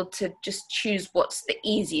be able to just choose what's the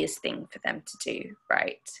easiest thing for them to do,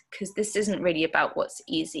 right? Because this isn't really about what's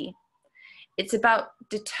easy. It's about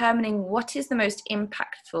determining what is the most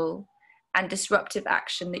impactful and disruptive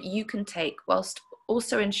action that you can take whilst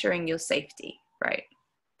also ensuring your safety, right?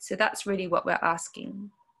 So that's really what we're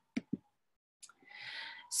asking.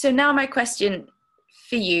 So now my question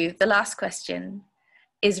for you, the last question,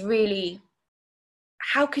 is really,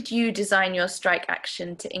 how could you design your strike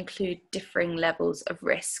action to include differing levels of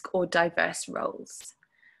risk or diverse roles?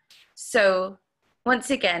 So once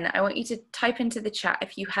again, I want you to type into the chat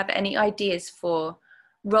if you have any ideas for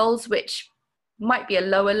roles which might be a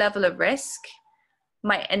lower level of risk,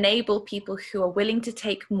 might enable people who are willing to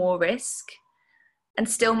take more risk, and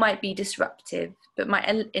still might be disruptive, but might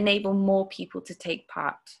enable more people to take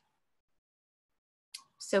part.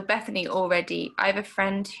 So Bethany, already, I have a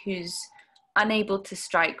friend who's unable to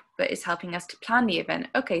strike, but is helping us to plan the event.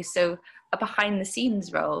 Okay, so a behind the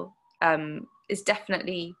scenes role is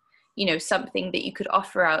definitely, something that you could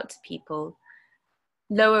offer out to people.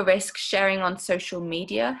 Lower risk, sharing on social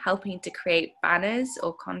media, helping to create banners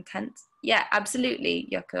or content. Yeah, absolutely,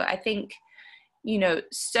 Yoko. I think,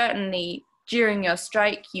 certainly during your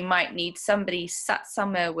strike, you might need somebody sat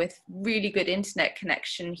somewhere with really good internet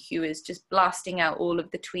connection who is just blasting out all of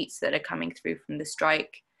the tweets that are coming through from the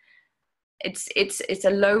strike. It's a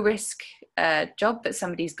low risk job, but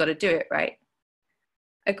somebody's got to do it, right?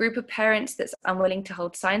 A group of parents that's unwilling to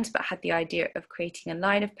hold signs but had the idea of creating a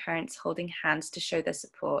line of parents holding hands to show their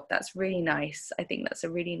support. That's really nice. I think that's a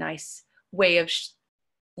really nice way of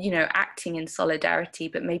acting in solidarity,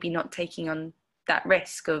 but maybe not taking on that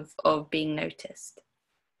risk of being noticed.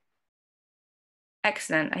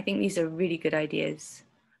 Excellent. I think these are really good ideas.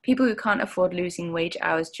 People who can't afford losing wage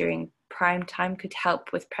hours during prime time could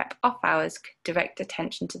help with prep off hours, could direct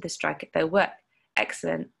attention to the strike at their work.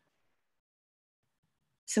 Excellent.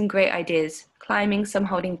 Some great ideas. Climbing, some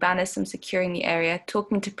holding banners, some securing the area,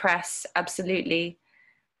 talking to press, absolutely.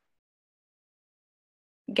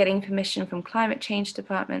 Getting permission from climate change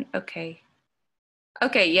department, okay.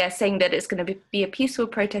 Okay, yeah, saying that it's going to be a peaceful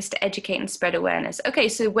protest to educate and spread awareness. Okay,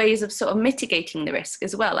 so ways of sort of mitigating the risk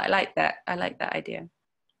as well. I like that idea.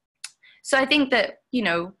 So I think that,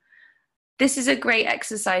 this is a great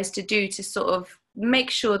exercise to do to sort of make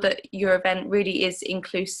sure that your event really is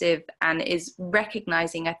inclusive and is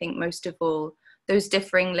recognizing, I think most of all, those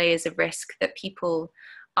differing layers of risk that people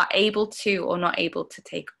are able to or not able to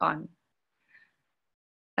take on.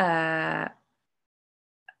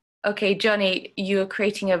 Okay, Johnny, you're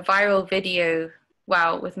creating a viral video,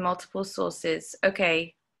 wow, with multiple sources.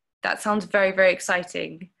 Okay, that sounds very, very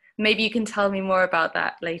exciting. Maybe you can tell me more about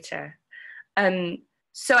that later.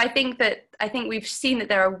 So I think we've seen that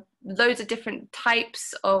there are loads of different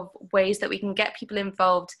types of ways that we can get people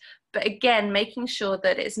involved, but again, making sure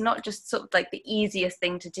that it's not just sort of like the easiest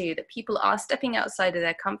thing to do, that people are stepping outside of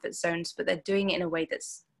their comfort zones, but they're doing it in a way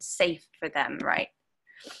that's safe for them, right?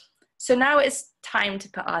 So now it's time to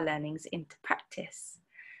put our learnings into practice.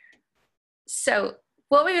 So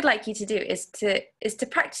what we would like you to do is to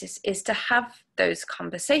practice, is to have those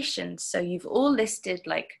conversations. So you've all listed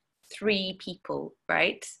like 3 people,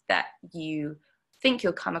 right, that you think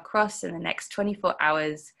you'll come across in the next 24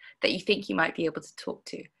 hours that you think you might be able to talk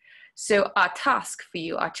to. So our task for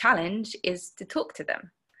you, our challenge, is to talk to them,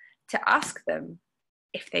 to ask them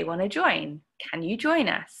if they want to join. Can you join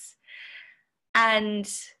us? And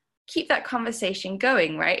keep that conversation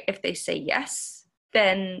going, right? If they say yes,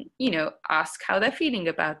 then, ask how they're feeling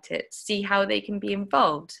about it, see how they can be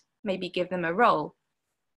involved, maybe give them a role.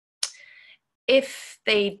 If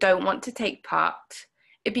they don't want to take part,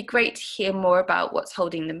 it'd be great to hear more about what's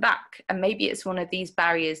holding them back. And maybe it's one of these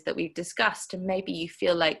barriers that we've discussed, and maybe you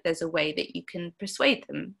feel like there's a way that you can persuade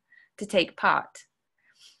them to take part.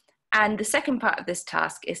 And the second part of this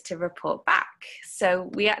task is to report back. So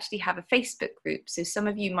we actually have a Facebook group. So some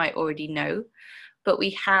of you might already know, but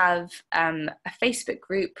we have a Facebook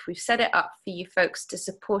group. We've set it up for you folks to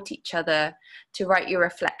support each other, to write your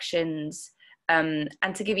reflections, and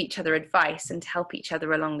to give each other advice and to help each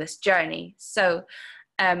other along this journey. So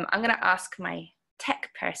I'm going to ask my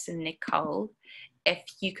tech person, Nicole, if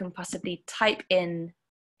you can possibly type in.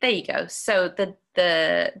 There you go. So the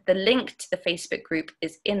link to the Facebook group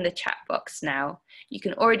is in the chat box now. You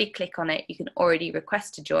can already click on it. You can already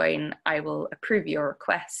request to join. I will approve your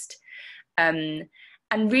request. And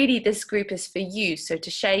really, this group is for you. So to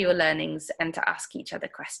share your learnings and to ask each other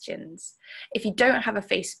questions. If you don't have a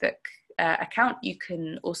Facebook account, you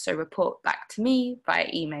can also report back to me via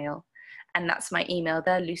email. And that's my email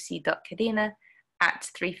there,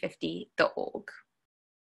 lucy.cadena@350.org.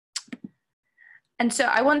 And so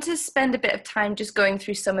I want to spend a bit of time just going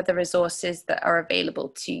through some of the resources that are available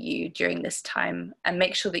to you during this time and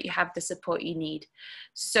make sure that you have the support you need.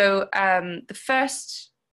 So the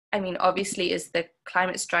first, obviously, is the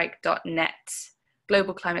climatestrike.net,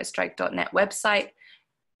 globalclimatestrike.net website.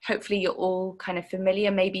 Hopefully you're all kind of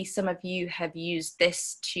familiar. Maybe some of you have used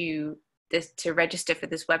this to register for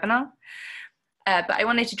this webinar. But I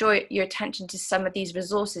wanted to draw your attention to some of these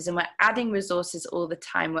resources, and we're adding resources all the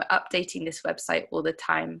time. We're updating this website all the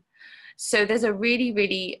time. So there's a really,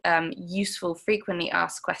 really useful frequently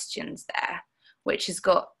asked questions there, which has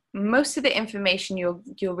got most of the information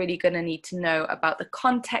you're really going to need to know about the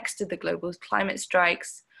context of the global climate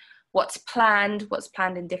strikes, what's planned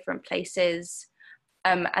in different places.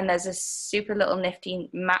 And there's a super little nifty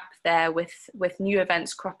map there with new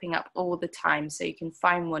events cropping up all the time. So you can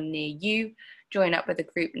find one near you, join up with a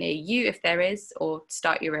group near you if there is, or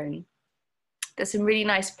start your own. There's some really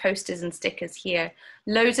nice posters and stickers here,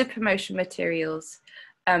 loads of promotion materials,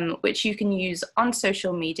 which you can use on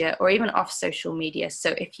social media or even off social media.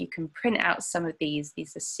 So if you can print out some of these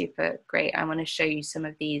are super great. I want to show you some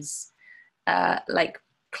of these like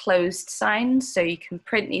closed signs. So you can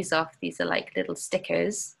print these off. These are like little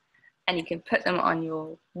stickers, and you can put them on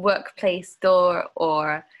your workplace door,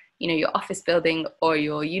 or your office building or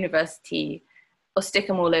your university, or stick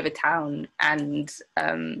them all over town. And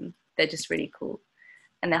they're just really cool,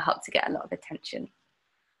 and they'll help to get a lot of attention.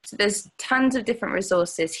 So there's tons of different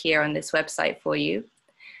resources here on this website for you.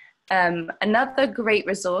 Another great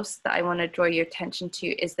resource that I want to draw your attention to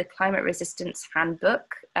is the Climate Resistance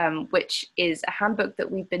Handbook, which is a handbook that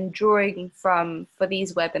we've been drawing from for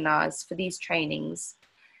these webinars, for these trainings.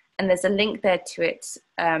 And there's a link there to it.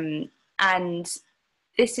 And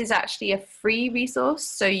this is actually a free resource,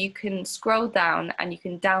 so you can scroll down and you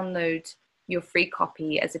can download your free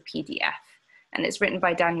copy as a PDF. And it's written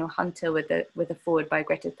by Daniel Hunter with a foreword by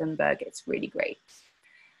Greta Thunberg. It's really great.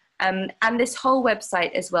 And this whole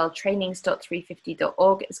website as well,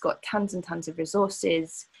 trainings.350.org, it's got tons and tons of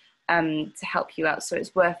resources to help you out. So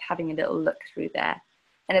it's worth having a little look through there.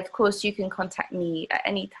 And of course, you can contact me at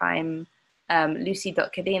any time,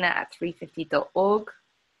 lucy.cadena@350.org.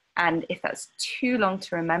 And if that's too long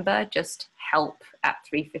to remember, just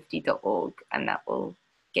help@350.org, and that will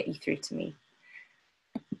get you through to me.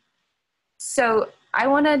 So I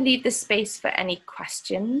want to leave the space for any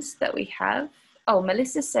questions that we have. oh,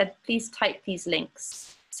 Melissa said, please type these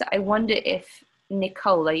links. So I wonder if,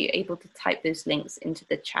 Nicole, are you able to type those links into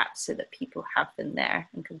the chat so that people have them there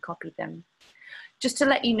and can copy them? Just to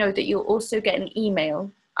let you know that you'll also get an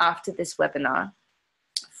email after this webinar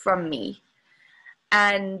from me.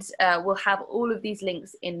 And we'll have all of these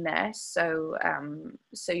links in there. So,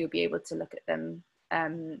 so you'll be able to look at them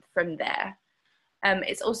from there.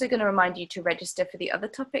 It's also going to remind you to register for the other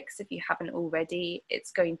topics if you haven't already.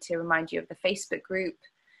 It's going to remind you of the Facebook group.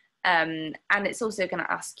 And it's also going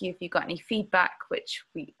to ask you if you've got any feedback, which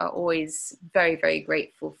we are always very, very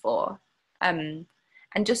grateful for. And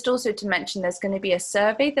just also to mention, there's going to be a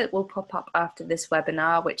survey that will pop up after this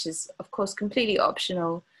webinar, which is, of course, completely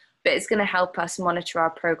optional, but it's going to help us monitor our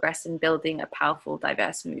progress in building a powerful,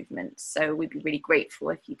 diverse movement. So we'd be really grateful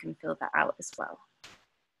if you can fill that out as well.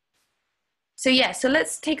 So yeah, so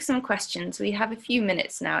let's take some questions. We have a few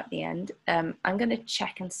minutes now at the end. I'm going to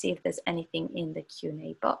check and see if there's anything in the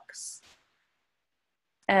Q&A box.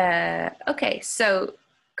 Okay, so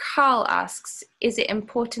Carl asks, is it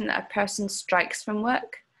important that a person strikes from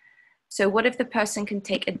work? So what if the person can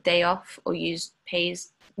take a day off or use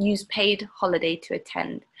paid holiday to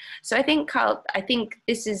attend? So I think, Carl, I think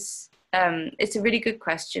this is, it's a really good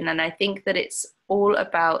question. And I think that it's all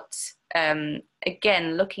about,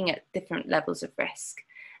 again, looking at different levels of risk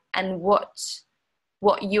and what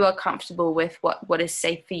you are comfortable with, what is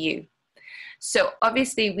safe for you. So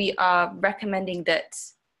obviously we are recommending that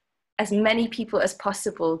as many people as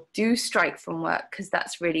possible do strike from work, because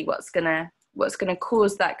that's really what's gonna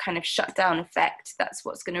cause that kind of shutdown effect. That's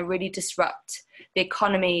what's gonna really disrupt the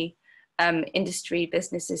economy, industry,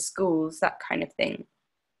 businesses, schools, that kind of thing.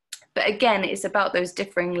 But again, it's about those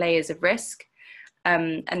differing layers of risk.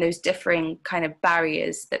 And those differing kind of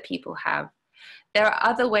barriers that people have. There are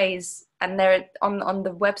other ways, and there on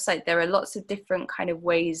the website, there are lots of different kind of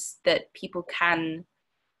ways that people can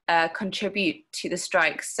contribute to the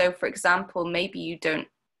strikes. So for example, maybe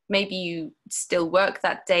you still work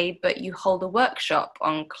that day, but you hold a workshop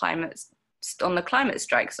on the climate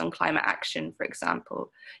strikes, on climate action, for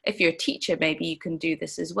example. If you're a teacher, maybe you can do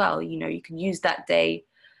this as well. You know, you can use that day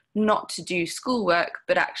not to do schoolwork,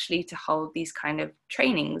 but actually to hold these kind of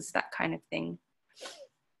trainings, that kind of thing.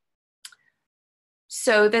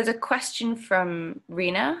 So there's a question from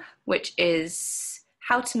Rena, which is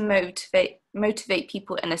how to motivate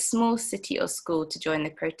people in a small city or school to join the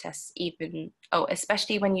protests,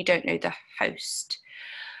 especially when you don't know the host.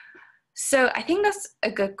 So I think that's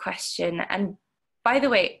a good question. And by the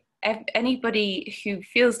way, anybody who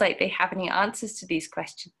feels like they have any answers to these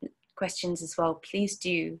questions as well, please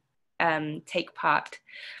do take part.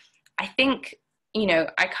 I think, you know,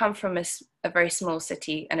 I come from a very small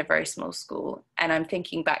city and a very small school, and I'm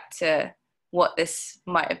thinking back to what this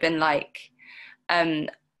might have been like.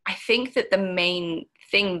 I think that the main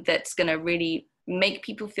thing that's going to really make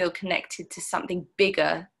people feel connected to something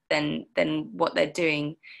bigger than what they're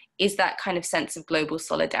doing is that kind of sense of global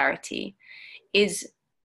solidarity, is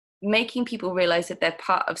making people realize that they're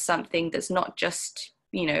part of something that's not just,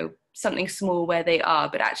 you know, something small where they are,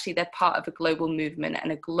 but actually they're part of a global movement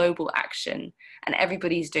and a global action, and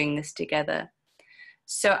everybody's doing this together.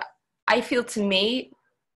 So I feel, to me,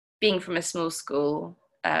 being from a small school,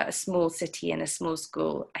 a small city and a small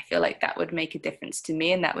school, I feel like that would make a difference to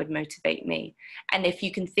me and that would motivate me. And if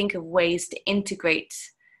you can think of ways to integrate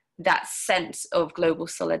that sense of global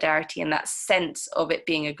solidarity and that sense of it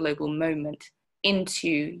being a global moment into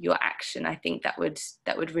your action, I think that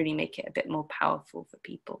would really make it a bit more powerful for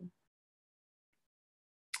people.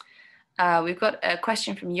 We've got a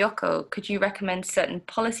question from Yoko. Could you recommend certain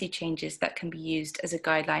policy changes that can be used as a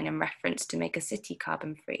guideline and reference to make a city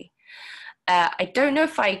carbon free? I don't know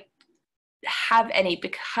if I have any,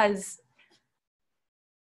 because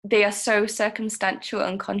they are so circumstantial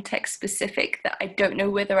and context specific that I don't know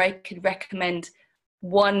whether I could recommend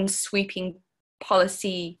one sweeping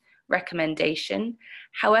policy recommendation.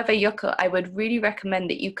 However, Yoko, I would really recommend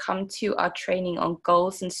that you come to our training on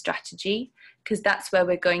goals and strategy, because that's where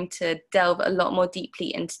we're going to delve a lot more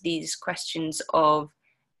deeply into these questions of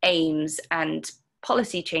aims and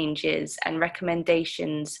policy changes and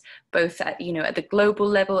recommendations, both at, you know, at the global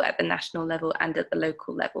level, at the national level, and at the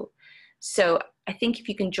local level. So I think if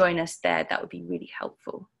you can join us there, that would be really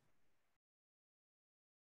helpful.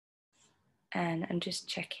 And I'm just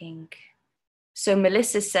checking. So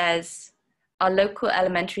Melissa says, our local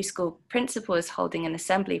elementary school principal is holding an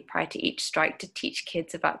assembly prior to each strike to teach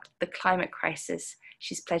kids about the climate crisis.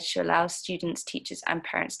 She's pledged to allow students, teachers, and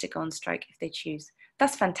parents to go on strike if they choose.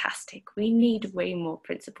 That's fantastic. We need way more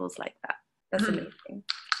principals like that. That's amazing.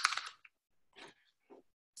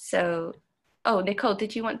 So Oh, Nicole,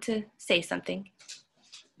 did you want to say something?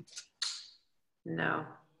 No.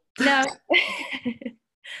 No.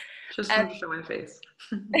 Just um, wanted to show my face.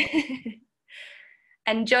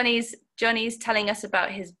 and Johnny's telling us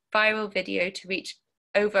about his viral video to reach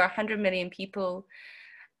over 100 million people,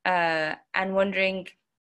 and wondering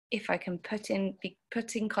if I can be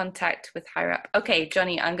put in contact with higher up. Okay,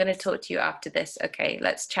 Johnny, I'm going to talk to you after this. Okay,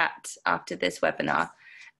 let's chat after this webinar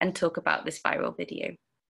and talk about this viral video.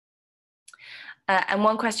 And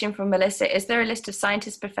one question from Melissa: is there a list of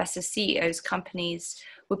scientists, professors, CEOs, companies?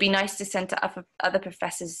 Would be nice to send to other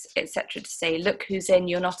professors, etc., to say, look who's in,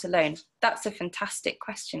 you're not alone. That's a fantastic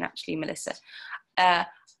question, actually, Melissa.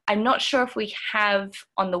 I'm not sure if we have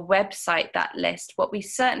on the website that list. What we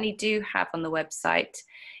certainly do have on the website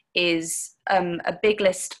is a big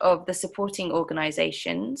list of the supporting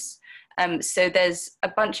organizations. So there's a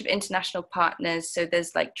bunch of international partners. So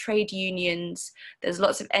there's like trade unions, there's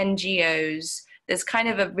lots of NGOs, there's kind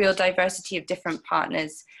of a real diversity of different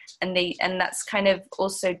partners. And that's kind of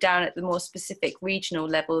also down at the more specific regional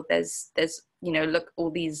level. There's look,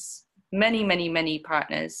 all these many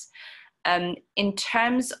partners. In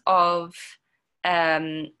terms of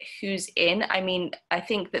who's in, I mean, I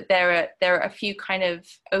think that there are a few kind of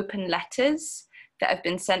open letters that have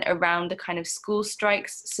been sent around the kind of school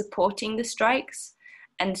strikes, supporting the strikes.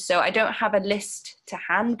 And so I don't have a list to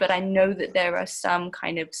hand, but I know that there are some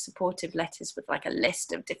kind of supportive letters with like a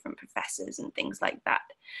list of different professors and things like that.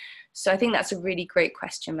 So I think that's a really great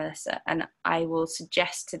question, Melissa. And I will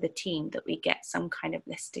suggest to the team that we get some kind of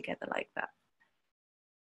list together like that.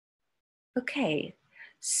 Okay,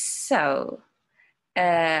 so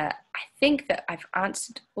I think that I've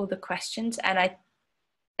answered all the questions, and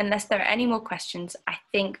unless there are any more questions, I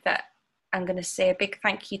think that I'm going to say a big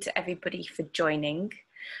thank you to everybody for joining.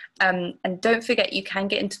 And don't forget, you can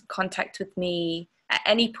get into contact with me at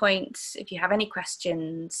any point if you have any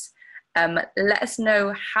questions. Let us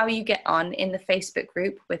know how you get on in the Facebook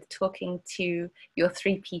group with talking to your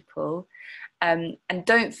 3 people. And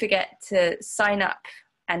don't forget to sign up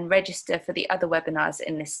and register for the other webinars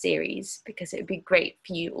in this series, because it would be great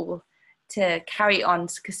for you all to carry on,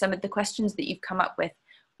 because some of the questions that you've come up with,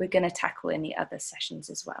 we're going to tackle in the other sessions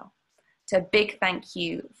as well. So a big thank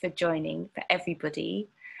you for joining, for everybody.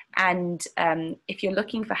 And if you're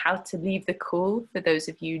looking for how to leave the call, for those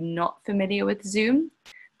of you not familiar with Zoom,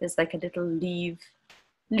 there's like a little leave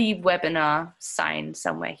webinar sign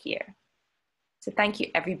somewhere here. So thank you,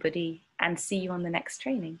 everybody, and see you on the next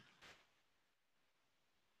training.